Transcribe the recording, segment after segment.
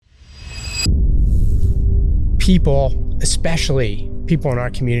people, especially people in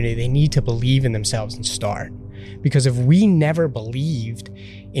our community, they need to believe in themselves and start. Because if we never believed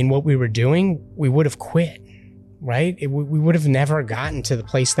in what we were doing, we would have quit, right? We would have never gotten to the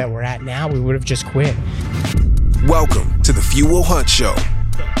place that we're at now. We would have just quit. Welcome to the Fuel Hunt Show.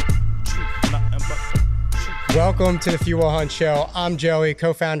 Welcome to the Fuel Hunt Show. I'm Joey,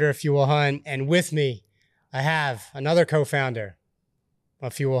 co-founder of Fuel Hunt, and with me, I have another co-founder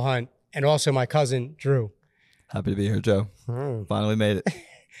of Fuel Hunt, and also my cousin, Drew. Happy to be here, Joe. Finally made it.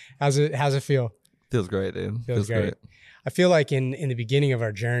 How's it feel? Feels great, dude. Feels great. I feel like in the beginning of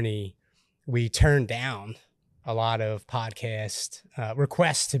our journey, we turned down a lot of podcast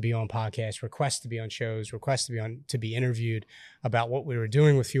requests to be on podcasts, requests to be on shows, requests to be interviewed about what we were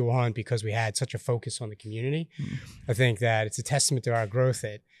doing with Fuel Hunt because we had such a focus on the community. I think that it's a testament to our growth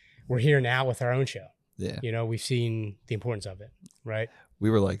that we're here now with our own show. Yeah. You know, we've seen the importance of it, right? We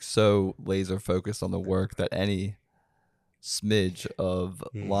were like so laser focused on the work that any smidge of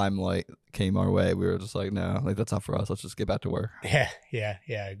limelight came our way. We were just like, no, like that's not for us. Let's just get back to work. Yeah,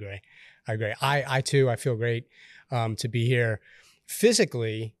 I agree. I too, I feel great to be here.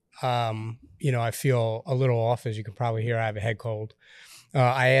 Physically, I feel a little off, as you can probably hear. I have a head cold.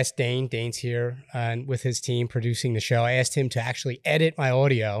 I asked Dane's here and with his team producing the show. I asked him to actually edit my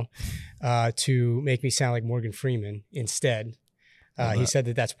audio to make me sound like Morgan Freeman instead. He said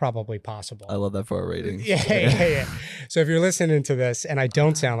that that's probably possible. I love that for our ratings. Yeah. So if you're listening to this and I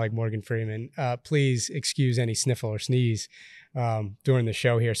don't sound like Morgan Freeman, please excuse any sniffle or sneeze during the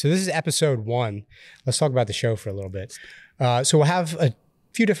show here. So this is episode 1. Let's talk about the show for a little bit. So we'll have a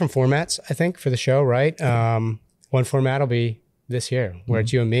few different formats, I think, for the show, right? One format will be this here, where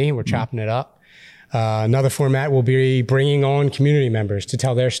it's you and me, we're chopping it up. Another format will be bringing on community members to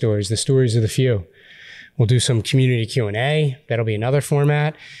tell their stories, the stories of the few. We'll do some community Q&A. That'll be another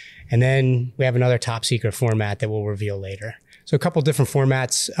format. And then we have another top secret format that we'll reveal later. So a couple different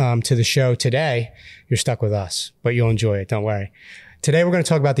formats to the show today. You're stuck with us, but you'll enjoy it. Don't worry. Today, we're going to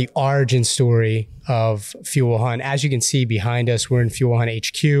talk about the origin story of Fuel Hunt. As you can see behind us, we're in Fuel Hunt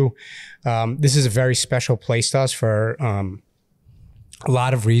HQ. This is a very special place to us for a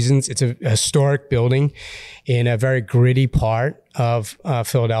lot of reasons. It's a historic building in a very gritty part of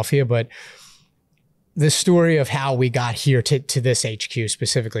Philadelphia, but the story of how we got here to this HQ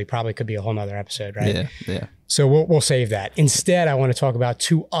specifically probably could be a whole nother episode, right? Yeah. So we'll save that. Instead, I want to talk about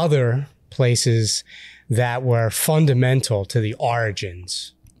 2 other places that were fundamental to the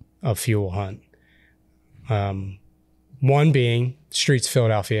origins of Fuel Hunt. One being streets of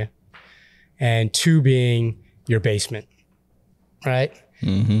Philadelphia, and 2 being your basement, right?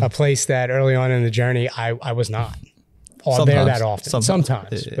 Mm-hmm. A place that early on in the journey, I was not there that often.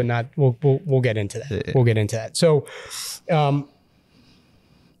 Sometimes, yeah. But not. We'll get into that. Yeah. We'll get into that. So,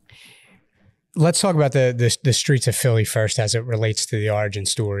 let's talk about the streets of Philly first, as it relates to the origin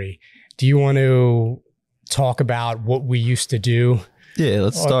story. Do you want to talk about what we used to do? Yeah,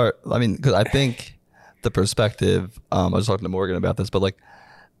 let's start. I mean, because I think the perspective. I was talking to Morgan about this, but like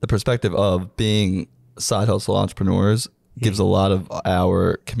the perspective of being side hustle entrepreneurs gives a lot of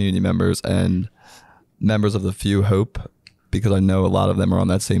our community members and members of the few hope, because I know a lot of them are on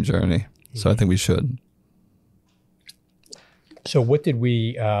that same journey. So I think we should. So what did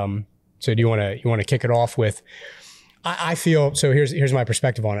we, so do you want to kick it off with, I feel, so here's my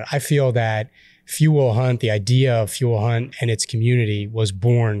perspective on it. I feel that Fuel Hunt, the idea of Fuel Hunt and its community was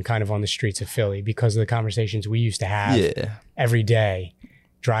born kind of on the streets of Philly because of the conversations we used to have every day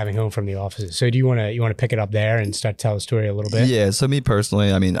driving home from the offices. So do you want to pick it up there and start to tell the story a little bit? Yeah. So me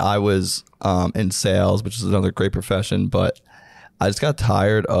personally, I mean, I was in sales, which is another great profession, but I just got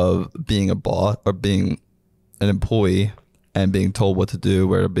tired of being a boss or being an employee and being told what to do,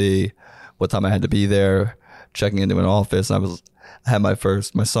 where to be, what time I had to be there, checking into an office. And I had my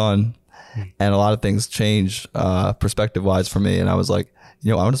son, and a lot of things changed perspective wise for me. And I was like,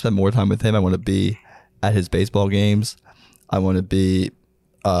 I want to spend more time with him. I want to be at his baseball games. I want to be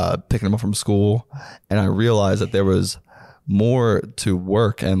picking him up from school. And I realized that there was more to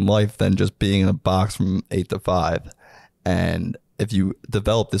work and life than just being in a box from 8 to 5. And if you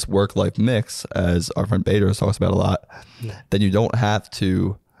develop this work-life mix, as our friend Bader talks about a lot, then you don't have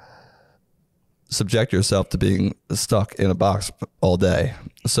to subject yourself to being stuck in a box all day.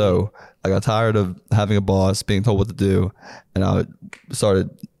 So I got tired of having a boss, being told what to do, and I started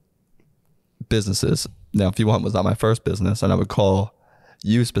businesses. Now, Fuel Hunt was not my first business, and I would call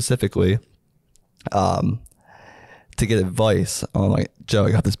you specifically to get advice on, like, Joe,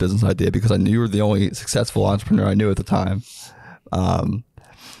 I got this business idea, because I knew you were the only successful entrepreneur I knew at the time. And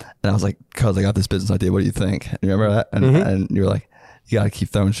I was like, cuz I got this business idea, what do you think? And you remember that? And, and you were like, you got to keep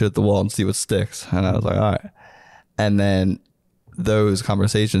throwing shit at the wall and see what sticks. And I was like, all right. And then those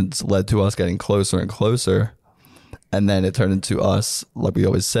conversations led to us getting closer and closer. And then it turned into us, like we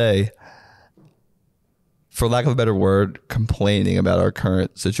always say, for lack of a better word, complaining about our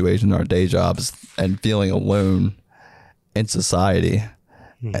current situation, our day jobs, and feeling alone in society,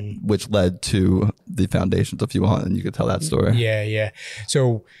 which led to the foundations of Fuel Hunt. And you could tell that story. Yeah.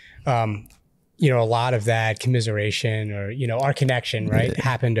 So, you know, a lot of that commiseration or, you know, our connection, right,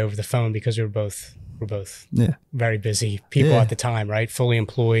 happened over the phone because we're both very busy people at the time, right? Fully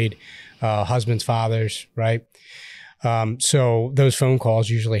employed, husbands, fathers, right? So those phone calls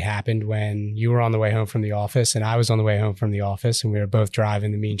usually happened when you were on the way home from the office and I was on the way home from the office, and we were both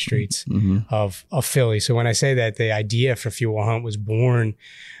driving the mean streets of Philly. So when I say that the idea for Fuel Hunt was born,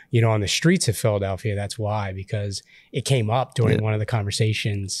 you know, on the streets of Philadelphia, that's why, because it came up during one of the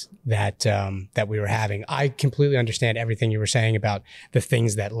conversations that that we were having. I completely understand everything you were saying about the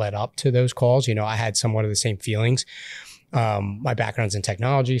things that led up to those calls. You know, I had somewhat of the same feelings. My background's in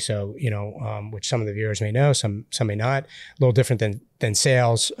technology, so, you know, which some of the viewers may know, some may not, a little different than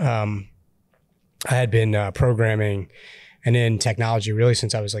sales. I had been programming and in technology really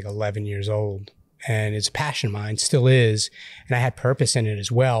since I was like 11 years old. And it's a passion of mine, still is. And I had purpose in it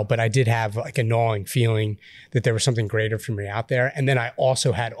as well. But I did have like a gnawing feeling that there was something greater for me out there. And then I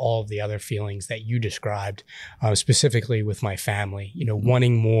also had all of the other feelings that you described, specifically with my family, you know,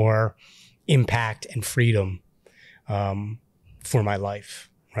 wanting more impact and freedom for my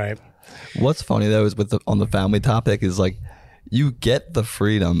life, right? What's funny though is on the family topic is like you get the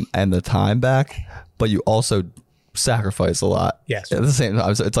freedom and the time back, but you also sacrifice a lot. Yes. At the same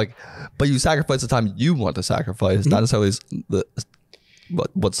time, so it's like, but you sacrifice the time you want to sacrifice, not necessarily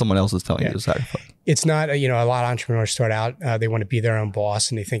what someone else is telling you to sacrifice. It's not, you know, a lot of entrepreneurs start out, they want to be their own boss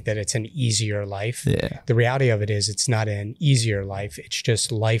and they think that it's an easier life. Yeah. The reality of it is it's not an easier life. It's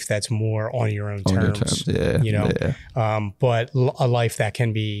just life that's more on your own terms. Yeah. You know, but a life that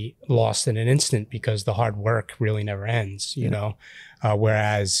can be lost in an instant because the hard work really never ends, you know,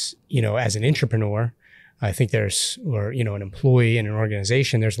 whereas, you know, as an entrepreneur, I think there's, or, you know, an employee in an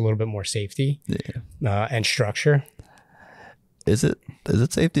organization, there's a little bit more safety and structure. Is it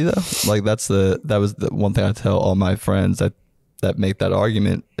safety though? Like that was the one thing I tell all my friends that make that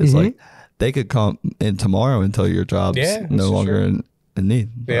argument is like they could come in tomorrow and tell your job's no longer in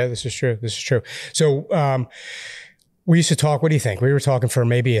need. But. Yeah, this is true. So we used to talk, what do you think? We were talking for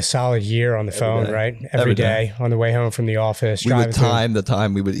maybe a solid year on the phone, right? Every day on the way home from the office. We would time the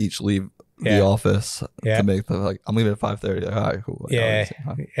time we would each leave the office to make the, like, I'm leaving at 5:30. All right, cool.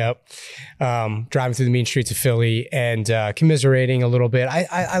 Driving through the mean streets of Philly and commiserating a little bit.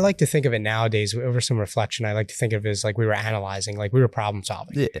 I like to think of it nowadays over some reflection. I like to think of it as like we were analyzing, like we were problem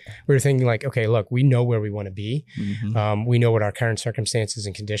solving. Yeah. We were thinking like, okay, look, we know where we want to be. We know what our current circumstances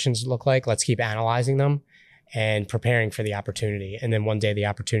and conditions look like. Let's keep analyzing them and preparing for the opportunity. And then one day the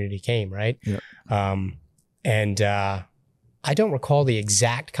opportunity came, right? Yeah. I don't recall the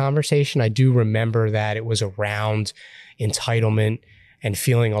exact conversation. I do remember that it was around entitlement and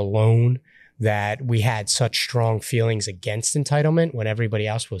feeling alone, that we had such strong feelings against entitlement when everybody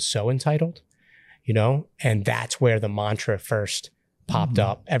else was so entitled, you know? And that's where the mantra first popped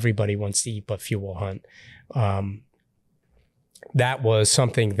up. Everybody wants to eat but few will hunt. That was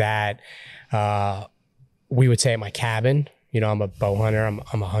something that we would say at my cabin. You know, I'm a bow hunter,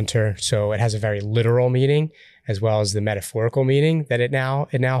 I'm a hunter. So it has a very literal meaning as well as the metaphorical meaning that it now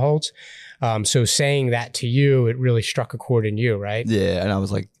holds. So saying that to you, it really struck a chord in you, right? Yeah, and I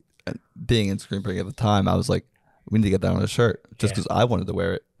was like, being in Screen Break at the time, I was like, we need to get that on a shirt just because I wanted to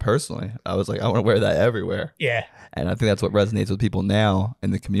wear it personally. I was like, I want to wear that everywhere. Yeah. And I think that's what resonates with people now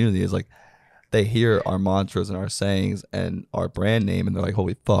in the community is like, they hear our mantras and our sayings and our brand name and they're like,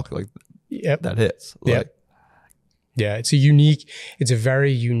 holy fuck, like that hits. Like, yeah, it's a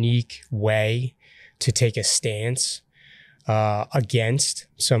very unique way to take a stance against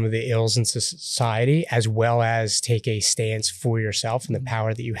some of the ills in society, as well as take a stance for yourself and the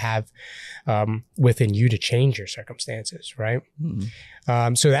power that you have within you to change your circumstances, right?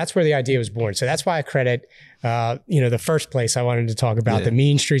 So that's where the idea was born. So that's why I credit, the first place I wanted to talk about, the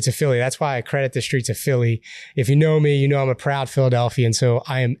mean streets of Philly. That's why I credit the streets of Philly. If you know me, you know I'm a proud Philadelphian. So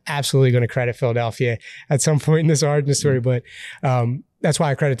I am absolutely going to credit Philadelphia at some point in this origin story. But that's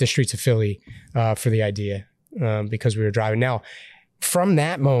why I credit the streets of Philly for the idea, because we were driving. Now, from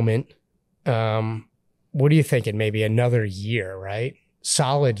that moment, what are you thinking? Maybe another year, right?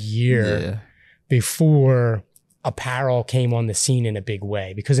 Solid year before apparel came on the scene in a big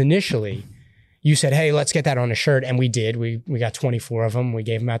way. Because initially you said, hey, let's get that on a shirt. And we did. We got 24 of them. We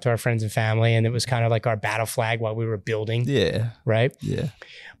gave them out to our friends and family. And it was kind of like our battle flag while we were building. Yeah. Right? Yeah.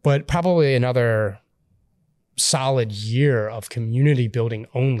 But probably another solid year of community building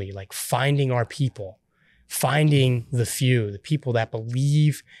only, like finding our people, finding the few, the people that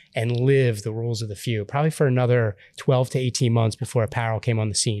believe and live the rules of the few, probably for another 12 to 18 months before apparel came on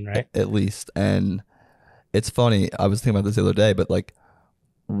the scene, right? At least. And it's funny, I was thinking about this the other day, but like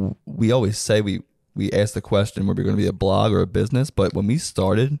we always say we ask the question whether we're going to be a blog or a business, but when we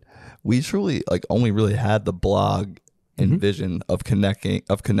started, we truly like only really had the blog and vision of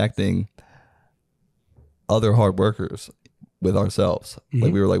connecting other hard workers with ourselves.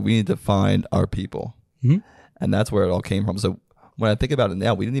 Like we were like, we need to find our people. And that's where it all came from. So when I think about it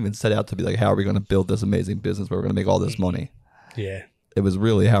now, we didn't even set out to be like, how are we going to build this amazing business where we're going to make all this money? Yeah. It was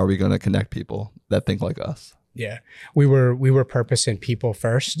really, how are we going to connect people that think like us? Yeah. We were purpose and people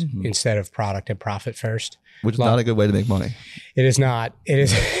first instead of product and profit first. Which is not a good way to make money. It is not. It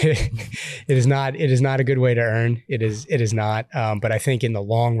is it is not a good way to earn. It is not. But I think in the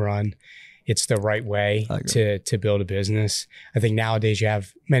long run, it's the right way to build a business. I think nowadays you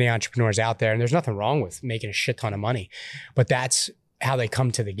have many entrepreneurs out there, and there's nothing wrong with making a shit ton of money, but that's how they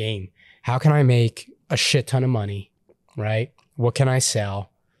come to the game. How can I make a shit ton of money, right? What can I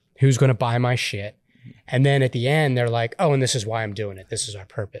sell? Who's going to buy my shit? And then at the end, they're like, oh, and this is why I'm doing it. This is our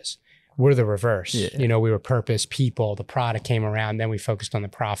purpose. We're the reverse. Yeah. You know, we were purpose, people, the product came around, then we focused on the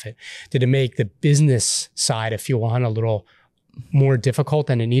profit. Did it make the business side of Fuel Hunt a little more difficult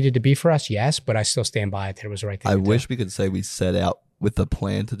than it needed to be for us? Yes, but I still stand by it that it was the right thing I to do. wish we could say we set out with the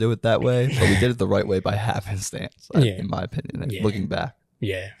plan to do it that way, but we did it the right way by happenstance, in my opinion, looking back.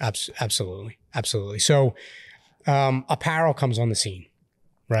 Yeah, absolutely. Absolutely. So apparel comes on the scene,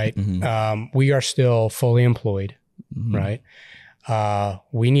 right? We are still fully employed, right?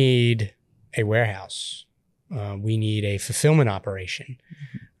 We need a warehouse. We need a fulfillment operation.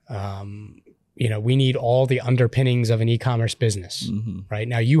 You know, we need all the underpinnings of an e-commerce business, right?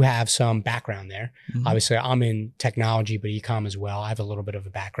 Now you have some background there. Obviously I'm in technology, but e-com as well. I have a little bit of a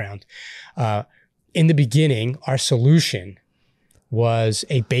background. In the beginning, our solution was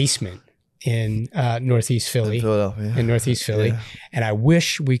a basement in Northeast Philly, in Northeast Philly. Yeah. And I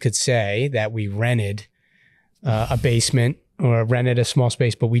wish we could say that we rented a basement or rented a small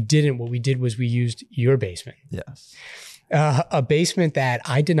space, but we didn't. What we did was we used your basement. Yes. A basement that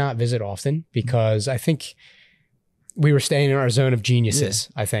I did not visit often because I think we were staying in our zone of geniuses,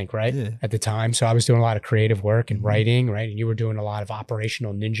 I think, right? Yeah. At the time. So I was doing a lot of creative work and writing, right? And you were doing a lot of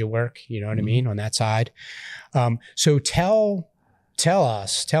operational ninja work, you know what I mean, on that side. So tell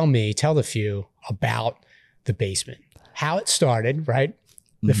me, tell the few about the basement, how it started, right?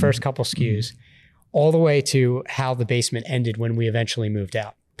 The first couple SKUs, all the way to how the basement ended when we eventually moved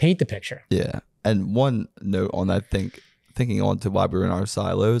out. Paint the picture. Yeah. And one note on that, thinking on to why we were in our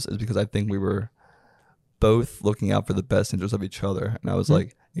silos is because I think we were both looking out for the best interest of each other. And I was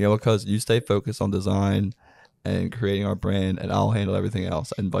like, you know, because you stay focused on design and creating our brand and I'll handle everything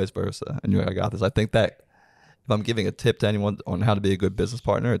else and vice versa. And you're like, I got this. I think that if I'm giving a tip to anyone on how to be a good business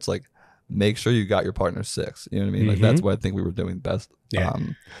partner, it's like, make sure you got your partner six. You know what I mean? Like that's what I think we were doing best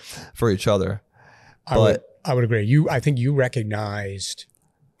for each other. I would agree. I think you recognized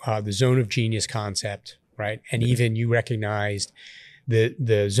the zone of genius concept, right? And even you recognized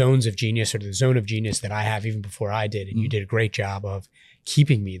the zones of genius or the zone of genius that I have even before I did. And you did a great job of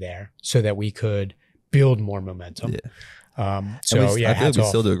keeping me there so that we could build more momentum. I feel like we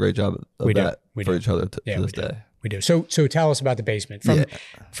still do a great job of that for each other to this day. We do. So tell us about the basement. From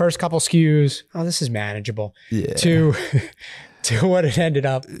first couple SKUs, oh, this is manageable, to what it ended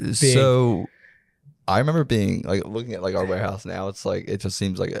up being. So I remember being like looking at like our warehouse now, it's like, it just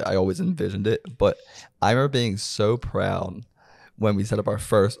seems like I always envisioned it. But I remember being so proud when we set up our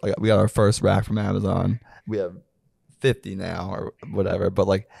first, like we got our first rack from Amazon. We have 50 now or whatever. But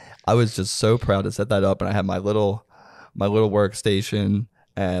like, I was just so proud to set that up. And I had my little workstation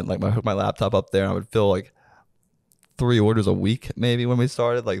and like hook my laptop up there. And I would fill like 3 orders a week maybe when we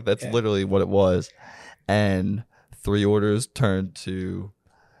started. Like that's literally what it was. And 3 orders turned to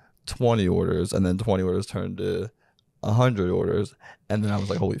 20 orders, and then 20 orders turned to 100 orders. And then I was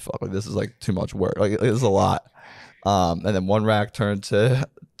like, holy fuck, like this is like too much work. Like this is a lot. And then 1 rack turned to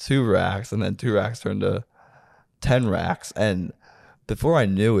 2 racks, and then 2 racks turned to 10 racks. And before I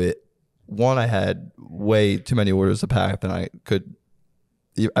knew it, I had way too many orders to pack than I could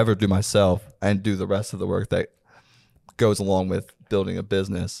ever do myself and do the rest of the work that goes along with building a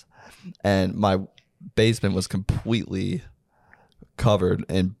business. And my basement was completely covered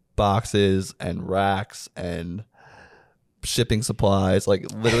in boxes and racks and shipping supplies. Like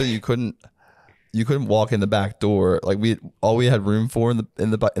literally you couldn't walk in the back door. Like all we had room for in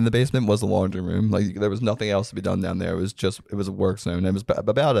the basement was the laundry room. Like there was nothing else to be done down there. It was a work zone. It was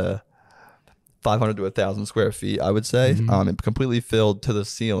about 500 to 1,000 square feet, I would say. And completely filled to the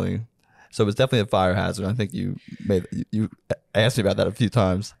ceiling. So it was definitely a fire hazard. I think you asked me about that a few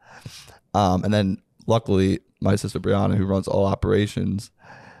times. And then luckily, my sister Brianna, who runs all operations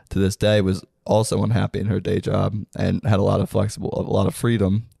to this day, was also unhappy in her day job and had a lot of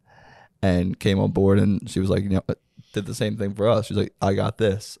freedom, and came on board. And she was like, did the same thing for us. She's like, I got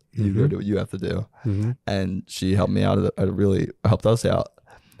this. You go do what you have to do. And she helped me out helped us out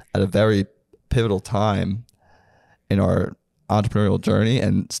at a very pivotal time in our entrepreneurial journey,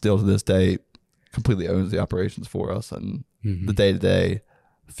 and still to this day completely owns the operations for us and the day-to-day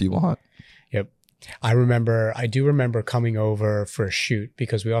Fuel Hunt. Yep. I do remember coming over for a shoot,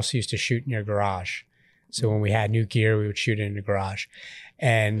 because we also used to shoot in your garage. So when we had new gear, we would shoot it in the garage.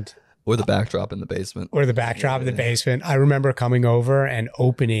 Or the backdrop in the basement. In the basement. I remember coming over and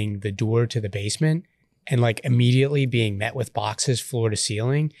opening the door to the basement and like immediately being met with boxes floor to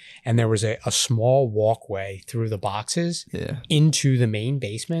ceiling. And there was a small walkway through the boxes into the main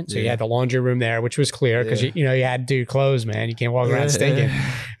basement. So you had the laundry room there, which was clear because you had to do clothes, man. You can't walk around stinking.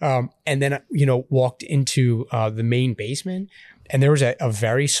 And then, walked into the main basement, and there was a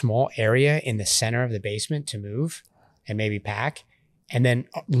very small area in the center of the basement to move and maybe pack. And then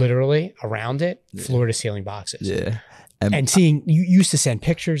literally around it, floor to ceiling boxes. Yeah. And seeing, you used to send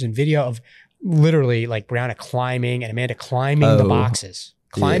pictures and video of literally like Brianna climbing and Amanda climbing the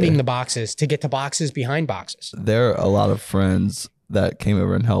boxes to get to boxes behind boxes. There are a lot of friends that came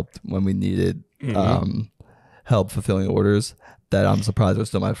over and helped when we needed help fulfilling orders, that I'm surprised are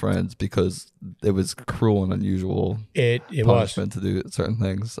still my friends, because it was cruel and unusual. It punishment to do certain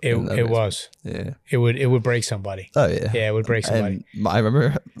things. It was. Yeah. It would break somebody. Oh yeah. Yeah, it would break somebody. And I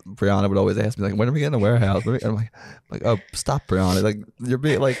remember Brianna would always ask me like, when are we getting a warehouse? And I'm like, oh, stop, Brianna. Like, you're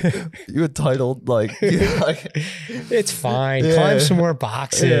being like, you entitled, like, it's fine. Climb some more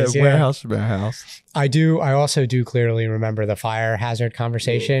boxes. Warehouse. I also do clearly remember the fire hazard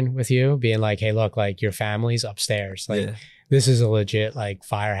conversation with you being like, hey, look, like your family's upstairs. Like, this is a legit like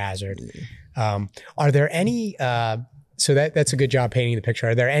fire hazard. Are there any, so that's a good job painting the picture.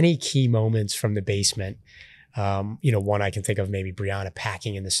 Are there any key moments from the basement? One I can think of, maybe Brianna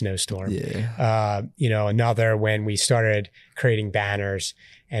packing in the snowstorm. Another when we started creating banners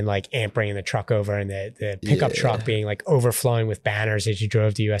and like Amp bringing the truck over, and the pickup truck being like overflowing with banners as you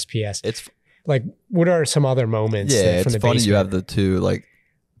drove to USPS. It's like, what are some other moments? Yeah, from it's the funny basement? you have the two like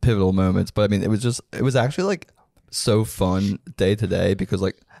pivotal moments, but I mean, it was actually like so fun day to day, because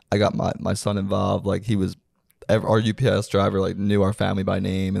like I got my son involved. Like, he was, our UPS driver like knew our family by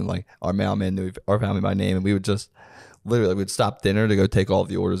name, and like our mailman knew our family by name, and we would just literally we'd stop dinner to go take all of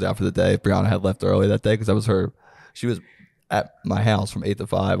the orders out for the day. Brianna had left early that day because that was she was at my house from 8 to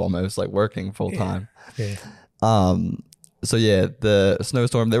 5 almost, like working full time. So yeah, the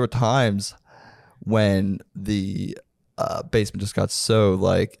snowstorm, there were times when the basement just got so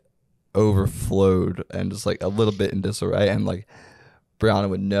like overflowed and just like a little bit in disarray, and like Brianna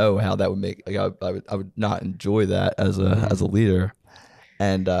would know how that would make, like I would not enjoy that as a leader,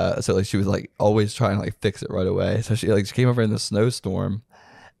 and so like she was like always trying to like fix it right away. So she came over in the snowstorm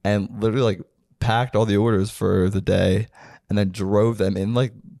and literally like packed all the orders for the day, and then drove them in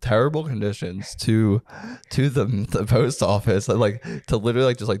like terrible conditions to the post office, like to literally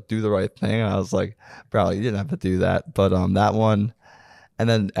like just like do the right thing. And I was like, bro, you didn't have to do that. But that one. And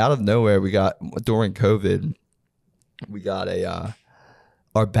then out of nowhere, during COVID, we got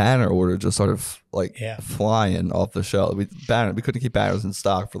our banner order just sort of like flying off the shelf. We couldn't keep banners in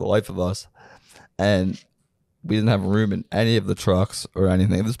stock for the life of us. And we didn't have room in any of the trucks or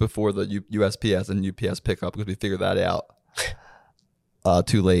anything. This was before the USPS and UPS pickup, because we figured that out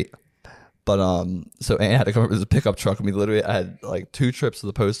too late. But so Anne had to come up with a pickup truck, and we literally had like 2 trips to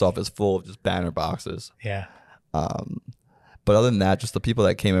the post office full of just banner boxes. Yeah. But other than that, just the people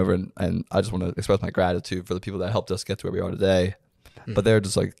that came over, and I just want to express my gratitude for the people that helped us get to where we are today. But they're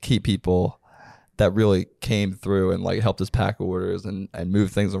just like key people that really came through and like helped us pack orders and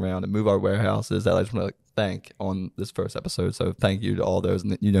move things around and move our warehouses, that I just want to like thank on this first episode. So thank you to all those,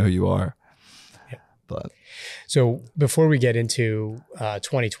 and you know who you are. Yeah. But so before we get into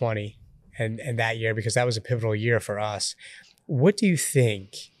 2020 and that year, because that was a pivotal year for us, what do you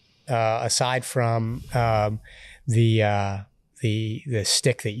think, aside from the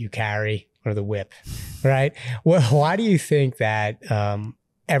stick that you carry, or the whip, right? Well, why do you think that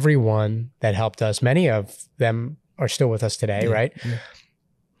everyone that helped us, many of them are still with us today, right? Yeah.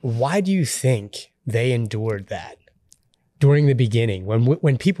 Why do you think they endured that during the beginning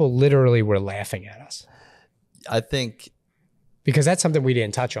when people literally were laughing at us? I think because that's something we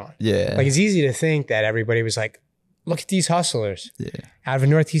didn't touch on. Yeah. Like, it's easy to think that everybody was like, look at these hustlers Yeah. out of a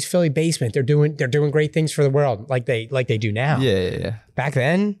Northeast Philly basement. They're doing great things for the world like they do now. Yeah. Back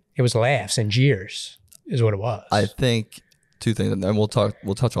then, it was laughs and jeers is what it was. I think two things, and then we'll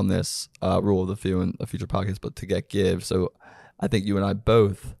touch on this rule of the few in a future podcast, but to get give. So I think you and I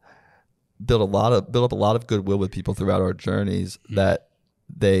both built up a lot of goodwill with people throughout our journeys that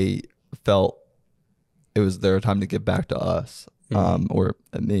they felt it was their time to give back to us, or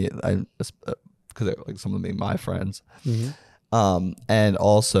me, because they're like some of them being my friends. And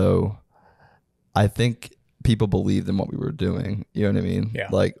also I think people believed in what we were doing, you know what I mean? Yeah.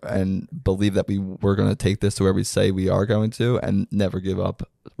 Like, and believe that we were going to take this to where we say we are going to and never give up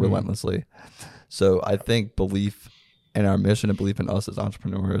relentlessly. So I think belief in our mission and belief in us as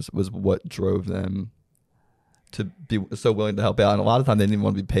entrepreneurs was what drove them to be so willing to help out. And a lot of times they didn't even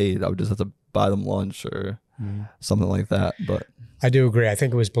want to be paid. I would just have to buy them lunch or something like that. But I do agree. I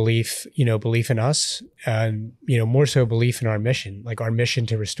think it was belief in us, and more so belief in our mission, like our mission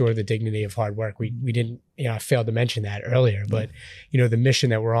to restore the dignity of hard work. We didn't, I failed to mention that earlier, but the mission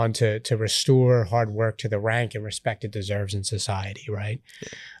that we're on to restore hard work to the rank and respect it deserves in society, right?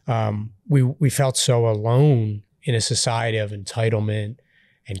 We felt so alone in a society of entitlement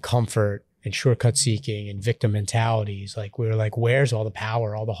and comfort and shortcut seeking and victim mentalities. Like we were like, where's all the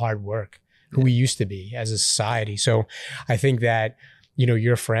power, all the hard work? Who we used to be as a society. So I think that,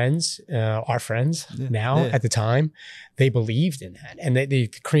 your friends, our friends now at the time, they believed in that. And the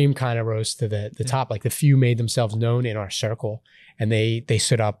cream kind of rose to the top. Like the few made themselves known in our circle and they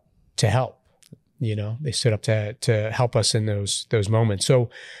stood up to help, they stood up to help us in those moments. So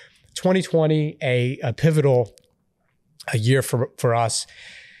 2020, a pivotal year for us.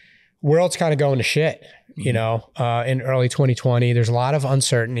 World's kind of going to shit. In early 2020, there's a lot of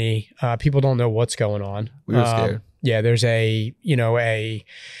uncertainty. People don't know what's going on. we were scared. There's a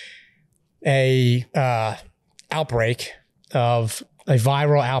outbreak of a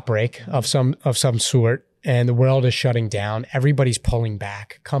viral outbreak of some sort, and the world is shutting down. Everybody's pulling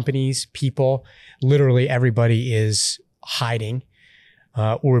back. Companies, people, literally everybody is hiding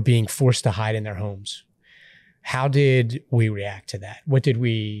or being forced to hide in their homes. How did we react to that? What did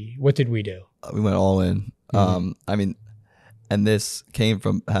we do? We went all in. I mean, and this came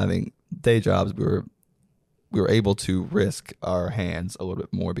from having day jobs. We were able to risk our hands a little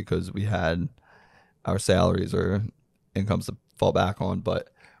bit more because we had our salaries or incomes to fall back on. But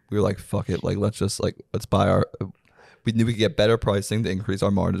we were like, fuck it. Like, let's buy we knew we could get better pricing to increase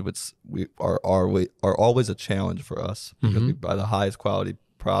our margins, which are always a challenge for us because we buy the highest quality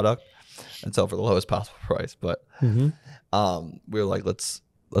product and sell for the lowest possible price. But we were like, let's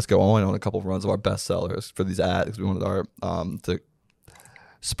go on a couple of runs of our best sellers for these ads. We wanted our to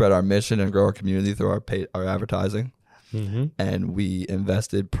spread our mission and grow our community through our advertising. And we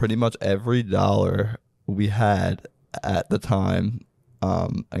invested pretty much every dollar we had at the time,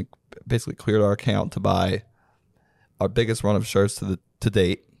 and basically cleared our account to buy our biggest run of shirts to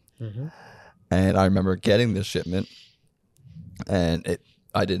date. And I remember getting this shipment, and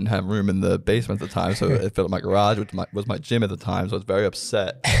I didn't have room in the basement at the time, so it filled my garage, which was my gym at the time. So I was very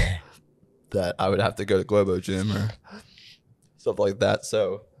upset that I would have to go to Globo Gym or stuff like that.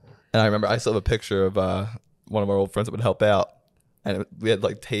 So, and I remember I still have a picture of one of our old friends that would help out, and we had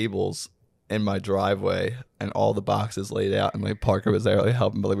like tables in my driveway and all the boxes laid out, and like Parker was there like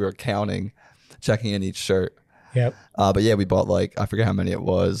helping, but like we were counting, checking in each shirt. Yep. But yeah, we bought like, I forget how many it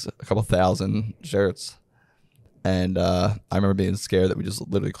was, a couple thousand shirts. And I remember being scared that we just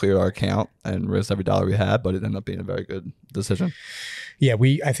literally cleared our account and risked every dollar we had, but it ended up being a very good decision. Yeah,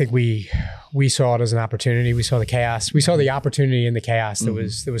 I think we saw it as an opportunity. We saw the chaos. We saw the opportunity in the chaos that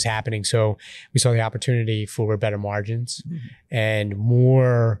was happening. So we saw the opportunity for better margins and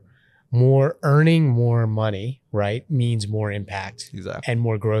more earning more money, right, means more impact and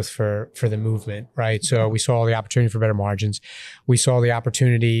more growth for the movement, right? So we saw the opportunity for better margins. We saw the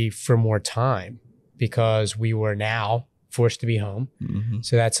opportunity for more time, because we were now forced to be home.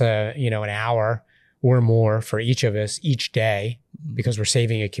 So that's an hour or more for each of us each day, because we're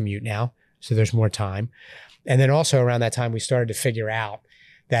saving a commute now. So there's more time. And then also around that time, we started to figure out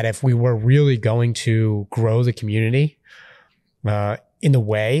that if we were really going to grow the community in the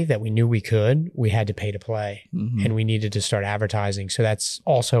way that we knew we could, we had to pay to play and we needed to start advertising. So that's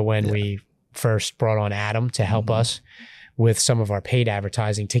also when we first brought on Adam to help us with some of our paid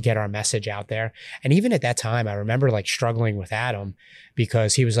advertising to get our message out there. And even at that time, I remember like struggling with Adam,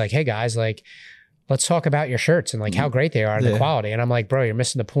 because he was like, hey guys, like, let's talk about your shirts and like how great they are and the quality. And I'm like, bro, you're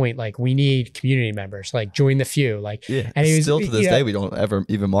missing the point. Like, we need community members, like join the few. Like, and he was, still to this day, we don't ever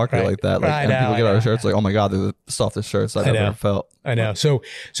even market it like that. Like, and people get our shirts like, oh my God, they're the softest shirts I've ever felt. I know. So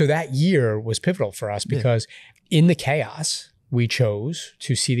that year was pivotal for us, because in the chaos, we chose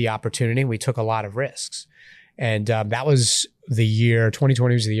to see the opportunity. We took a lot of risks. And that was the year,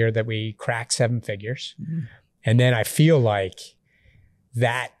 2020 was the year that we cracked 7 figures. Mm-hmm. And then I feel like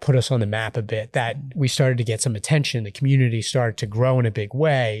that put us on the map a bit, that we started to get some attention. The community started to grow in a big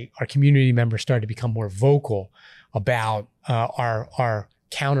way. Our community members started to become more vocal about our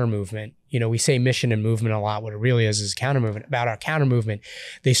counter movement. You know, we say mission and movement a lot. What it really is counter movement. About our counter movement,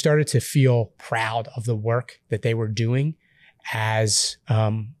 they started to feel proud of the work that they were doing as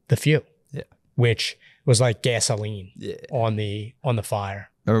the few, which was like gasoline on the fire.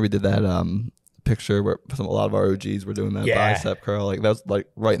 Remember we did that picture where a lot of our OGs were doing that bicep curl. Like that was like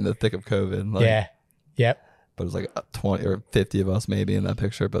right in the thick of COVID. Like, Yep. But it was like 20 or 50 of us maybe in that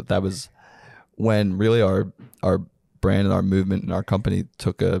picture. But that was when really our brand and our movement and our company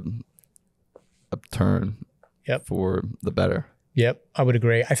took a turn for the better. Yep, I would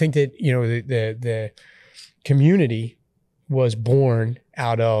agree. I think that, you know, the community was born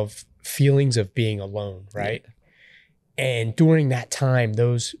out of feelings of being alone, right? Yeah. And during that time,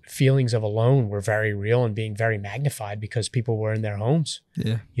 those feelings of alone were very real and being very magnified because people were in their homes.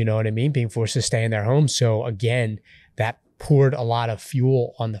 Yeah. You know what I mean? Being forced to stay in their homes. So again, that poured a lot of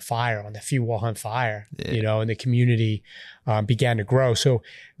fuel on the fire, on the Few Will Hunt fire, you know, and the community began to grow. So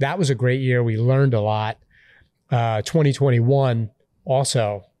that was a great year. We learned a lot. 2021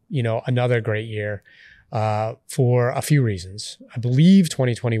 also, you know, another great year for a few reasons. I believe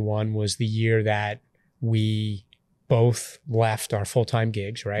 2021 was the year that we both left our full-time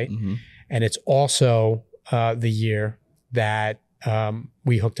gigs, right? Mm-hmm. And it's also the year that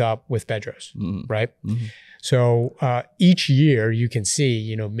we hooked up with Bedros, right? Mm-hmm. So each year you can see,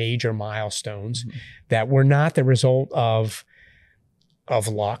 you know, major milestones that were not the result of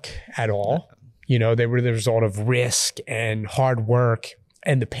luck at all. You know, they were the result of risk and hard work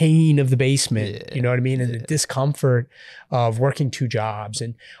and the pain of the basement, you know what I mean? And the discomfort of working 2 jobs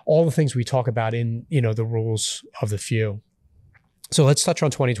and all the things we talk about in, you know, the rules of the few. So let's touch on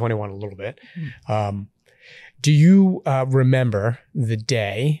 2021 a little bit. Do you remember the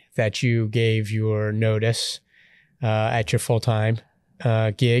day that you gave your notice at your full-time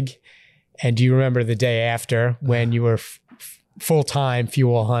gig? And do you remember the day after when you were full-time Few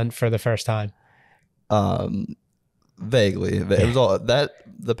Will Hunt for the first time? Vaguely. It was all that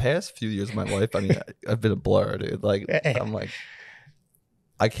the past few years of my life. I mean, I've been a blur, dude. Like, I'm like,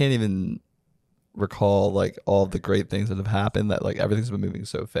 I can't even recall like all the great things that have happened. That like everything's been moving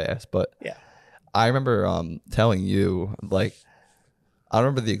so fast. But I remember telling you like, I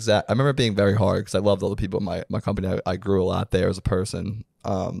remember being very hard because I loved all the people in my company. I grew a lot there as a person.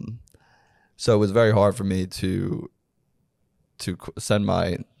 So it was very hard for me to send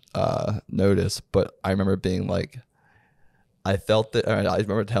my notice. But I remember being like, I felt that. I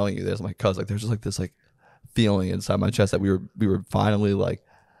remember telling you this, I'm like, cause like there's just like this like feeling inside my chest that we were finally like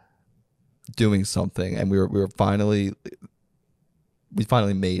doing something, and we finally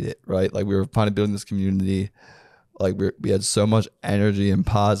made it, right? Like we were finally building this community. Like we had so much energy and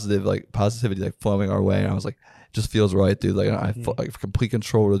positivity like flowing our way, and I was like, it just feels right, dude. Like I felt like complete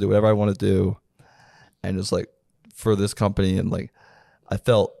control to do whatever I want to do, and just like for this company, and like I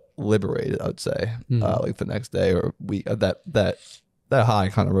felt liberated, I would say. Like the next day or week, that high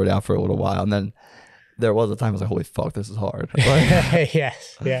kind of rode out for a little while, and then there was a time I was like, holy fuck, this is hard.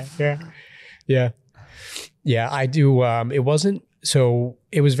 Yes. Yeah, I do. It was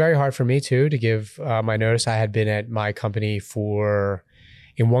very hard for me too to give my notice. I had been at my company for,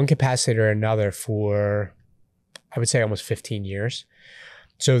 in one capacity or another, for I would say almost 15 years.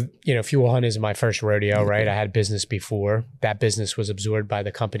 So, you know, Few Will Hunt is my first rodeo, right? I had business before. That business was absorbed by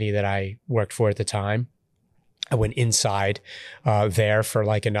the company that I worked for at the time. I went inside there for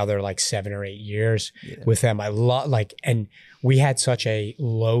like another like 7 or 8 years with them. And we had such a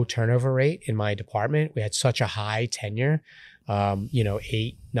low turnover rate in my department. We had such a high tenure,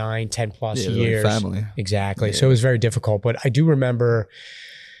 8, 9, 10 plus years. Like family. Exactly. Yeah. So it was very difficult. But I do remember,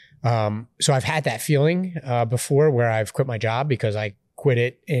 so I've had that feeling before where I've quit my job because I quit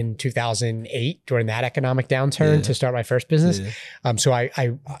it in 2008 during that economic downturn to start my first business. So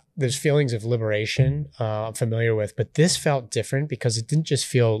I there's feelings of liberation I'm familiar with, but this felt different because it didn't just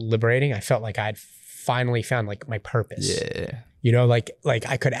feel liberating. I felt like I'd finally found like my purpose. You know, like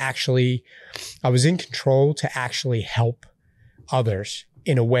I was in control to actually help others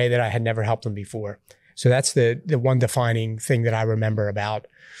in a way that I had never helped them before. So that's the one defining thing that I remember about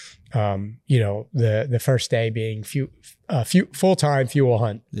the first day being full-time Few Will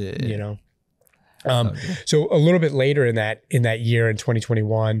Hunt, you know. So a little bit later in that year in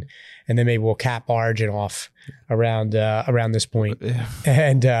 2021, and then maybe we'll cap Origin off around this point, Yeah.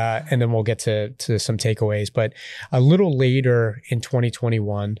 and then we'll get to some takeaways. But a little later in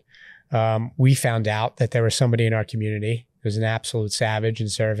 2021, we found out that there was somebody in our community who was an absolute savage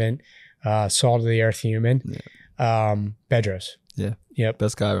and servant, salt of the earth human, Bedros. Yeah. Yep.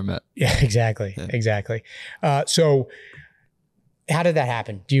 Best guy I ever met. Yeah, exactly. Yeah. Exactly. So how did that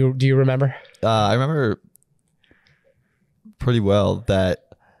happen? Do you remember? I remember pretty well that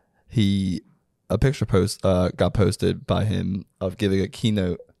a picture got posted by him of giving a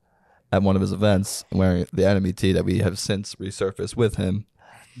keynote at one of his events wearing the enemy tee that we have since resurfaced with him.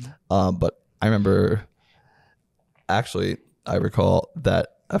 But I remember, actually, I recall that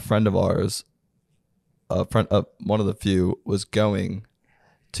a friend of ours, one of the few, was going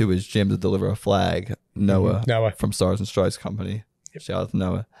to his gym to deliver a flag. Noah, Noah. from Stars and Stripes Company. Shout out to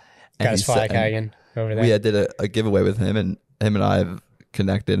Noah. And Got his he said- flag hanging over there. we did a giveaway with him, and him and I have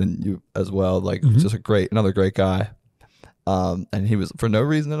connected, and you as well. Like, just another great guy. And he was, for no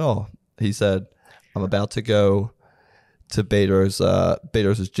reason at all, he said, "I'm about to go to Bader's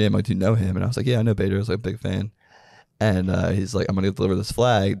gym. Like, do you know him?" And I was like, "Yeah, I know Bader's. Like, a big fan." And he's like, "I'm gonna deliver this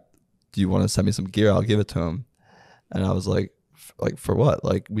flag. Do you want to send me some gear? I'll give it to him." And I was like, for what?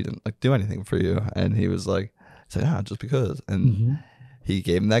 Like, we didn't do anything for you. And he was like, just because. And he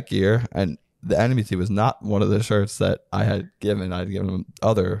gave him that gear, and the enemy tee was not one of the shirts that I had given. I had given him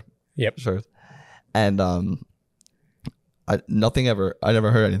other shirts. And I never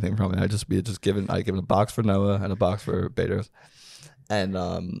heard anything from it. I given a box for Noah and a box for Bader's. And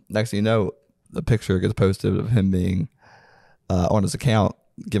next thing you know, the picture gets posted of him being on his account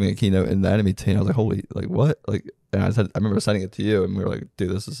giving a keynote in the enemy tee. And I was like, holy, like what? Like, and I remember sending it to you, and we were like, dude,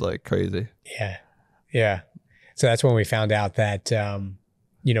 this is like crazy. Yeah. So that's when we found out that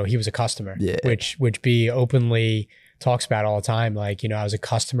he was a customer, which B openly talks about all the time. Like, I was a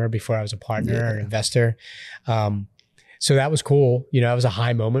customer before I was a partner or an investor. So that was cool. It was a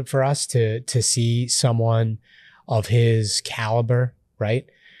high moment for us to see someone of his caliber, right?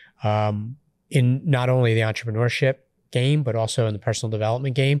 In not only the entrepreneurship game, but also in the personal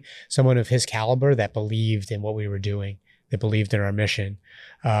development game, someone of his caliber that believed in what we were doing, that believed in our mission.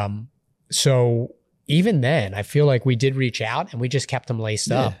 So even then, I feel like we did reach out, and we just kept him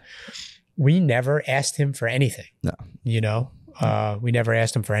laced up. We never asked him for anything. No. We never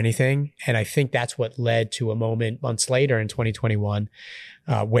asked him for anything. And I think that's what led to a moment months later in 2021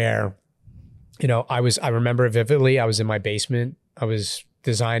 where, I remember vividly, I was in my basement. I was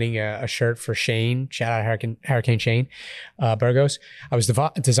designing a shirt for Shane. Shout out Hurricane Shane Burgos. I was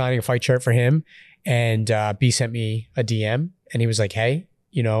designing a fight shirt for him, and B sent me a DM, and he was like, "Hey,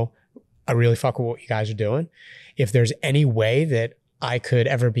 I really fuck with what you guys are doing. If there's any way that I could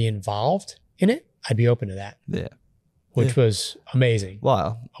ever be involved in it, I'd be open to that." Yeah. Which was amazing.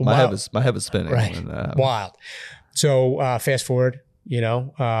 Wow. My head was spinning. Right. Wild. So fast forward,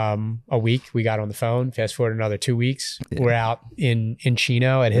 a week, we got on the phone. Fast forward another 2 weeks. Yeah. We're out in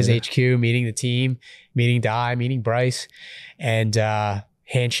Chino at his HQ, meeting the team, meeting Di, meeting Bryce, and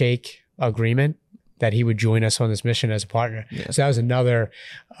handshake agreement that he would join us on this mission as a partner. Yeah. So that was another,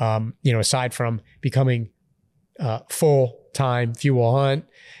 aside from becoming full-time Fuel Hunt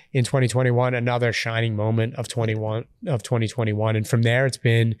in 2021, another shining moment of 2021. And from there, it's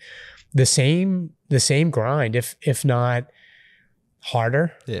been the same grind, if not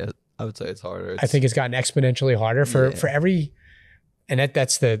harder. Yeah, I would say it's harder. I think it's gotten exponentially harder for every, and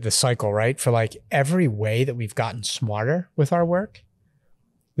that's the cycle, right? For like every way that we've gotten smarter with our work,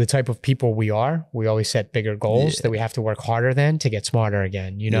 the type of people we are, we always set bigger goals that we have to work harder than to get smarter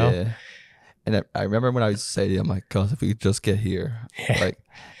again, Yeah. And I remember when I used to say to you, I'm like, God, if we could just get here, like,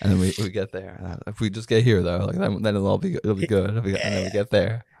 and then we get there. And if we just get here though, like then it'll be good. And then we get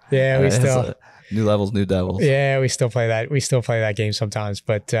there. Yeah, we still new levels, new devils. Yeah, we still play that. We still play that game sometimes,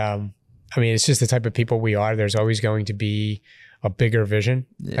 but it's just the type of people we are. There's always going to be a bigger vision.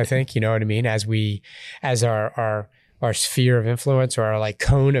 I think, you know what I mean. As our sphere of influence or our like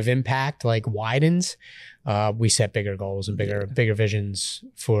cone of impact like widens, we set bigger goals and bigger visions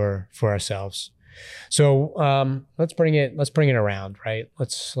for ourselves. So let's bring it around, right?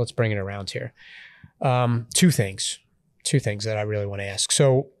 Let's bring it around here. Two things that I really want to ask.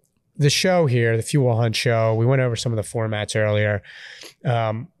 So the show here, the Fuel Hunt show, we went over some of the formats earlier.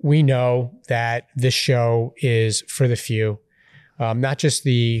 We know that this show is for the few, not just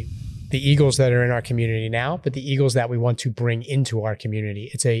the Eagles that are in our community now, but the Eagles that we want to bring into our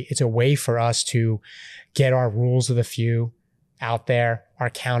community. It's a way for us to get our rules of the few out there, our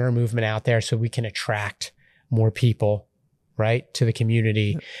counter movement out there, so we can attract more people, right, to the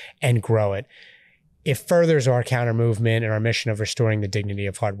community and grow it. it furthers our counter movement and our mission of restoring the dignity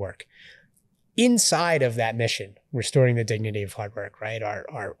of hard work. Inside of that mission, restoring the dignity of hard work, right?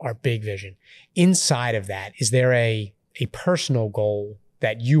 Our big vision. Inside of that, is there a personal goal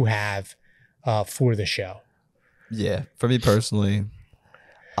that you have for the show? Yeah, for me personally,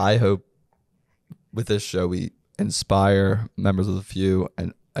 I hope with this show we inspire members of the few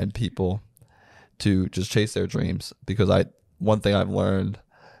and people to just chase their dreams. Because one thing I've learned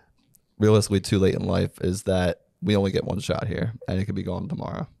realistically too late in life is that we only get one shot here and it could be gone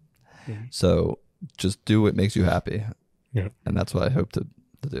tomorrow. Mm-hmm. So just do what makes you happy. Yeah. And that's what I hope to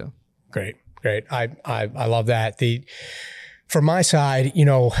do. Great. I love that. From my side,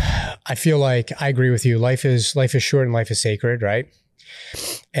 I feel like I agree with you. Life is short and life is sacred, right?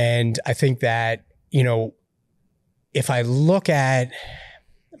 And I think that, if I look at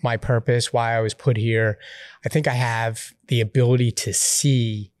my purpose, why I was put here, I think I have the ability to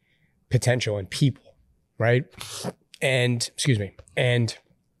see potential in people, right? And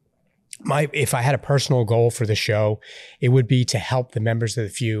if I had a personal goal for the show, it would be to help the members of the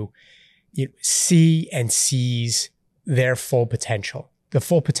few see and seize their full potential, the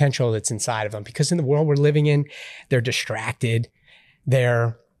full potential that's inside of them. Because in the world we're living in, they're distracted,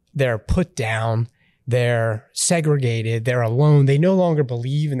 they're put down, they're segregated, they're alone. They no longer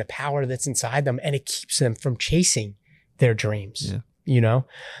believe in the power that's inside them, and it keeps them from chasing their dreams. Yeah.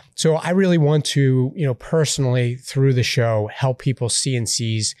 So I really want to, personally through the show, help people see and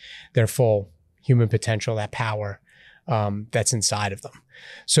seize their full human potential, that power that's inside of them.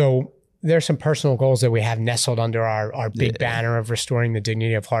 So there's some personal goals that we have nestled under our big banner of restoring the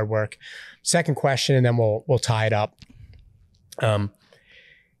dignity of hard work. Second question, and then we'll tie it up.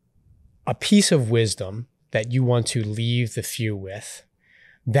 A piece of wisdom that you want to leave the few with,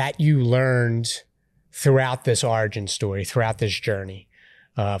 that you learned throughout this origin story, throughout this journey,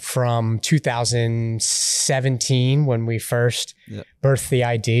 from 2017 when we first birthed the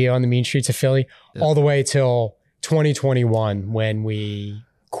idea on the mean streets of Philly, all the way till 2021 when we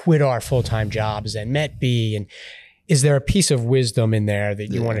quit our full-time jobs and met B. And is there a piece of wisdom in there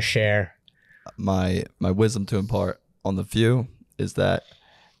that you want to share? My wisdom to impart on the few is that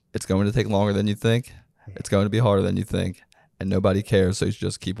it's going to take longer than you think. It's going to be harder than you think, and nobody cares. So you should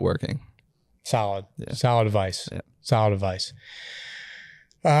just keep working. Solid. Yeah. Solid advice. Yeah. Solid advice.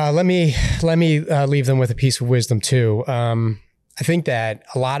 Let me leave them with a piece of wisdom too. I think that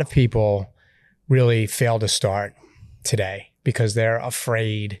a lot of people really fail to start today because they're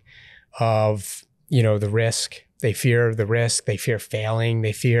afraid of, the risk. They fear the risk. They fear failing.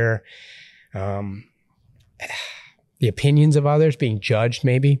 They fear the opinions of others, being judged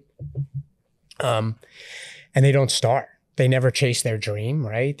maybe. And they don't start. They never chase their dream,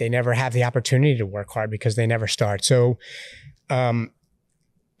 right? They never have the opportunity to work hard because they never start. So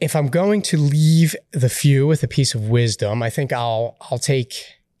if I'm going to leave the few with a piece of wisdom, I think I'll take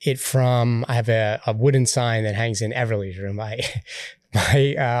it from, I have a wooden sign that hangs in Everly's room, my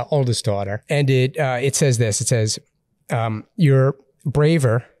oldest daughter. And it says this, it says, you're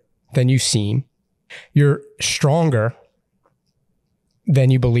braver than you seem. You're stronger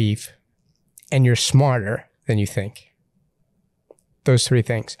than you believe, and you're smarter than you think. Those three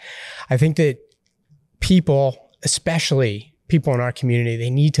things. I think that people, especially people in our community, they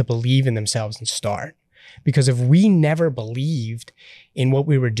need to believe in themselves and start. Because if we never believed in what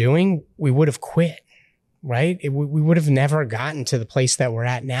we were doing, we would have quit, right? We would have never gotten to the place that we're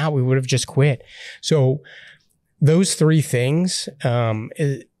at now. We would have just quit. So those three things,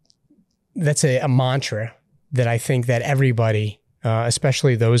 that's a mantra that I think that everybody,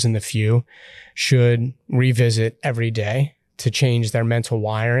 especially those in the few, should revisit every day to change their mental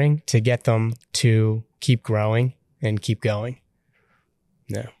wiring, to get them to keep growing and keep going.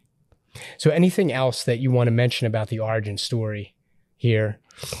 No. So anything else that you want to mention about the origin story here?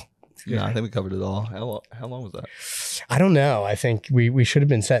 Yeah, I think we covered it all. How long was that? I don't know. I think we should have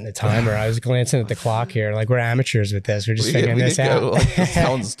been setting a timer. I was glancing at the clock here. Like, we're amateurs with this. We're just figuring this out. Just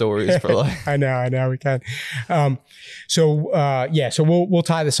telling stories for like. I know we can. So we'll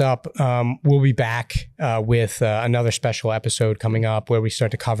tie this up. We'll be back with another special episode coming up where we start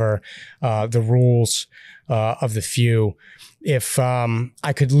to cover the rules of the few. If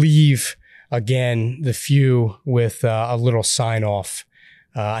I could leave again the few with a little sign off.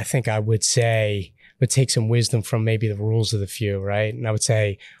 I think I would say, but take some wisdom from maybe the rules of the few, right? And I would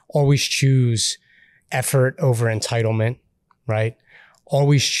say, always choose effort over entitlement, right?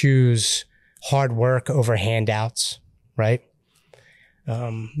 Always choose hard work over handouts, right?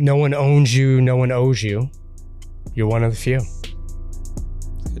 No one owns you. No one owes you. You're one of the few.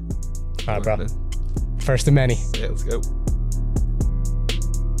 All right, bro. First of many. Yeah, let's go.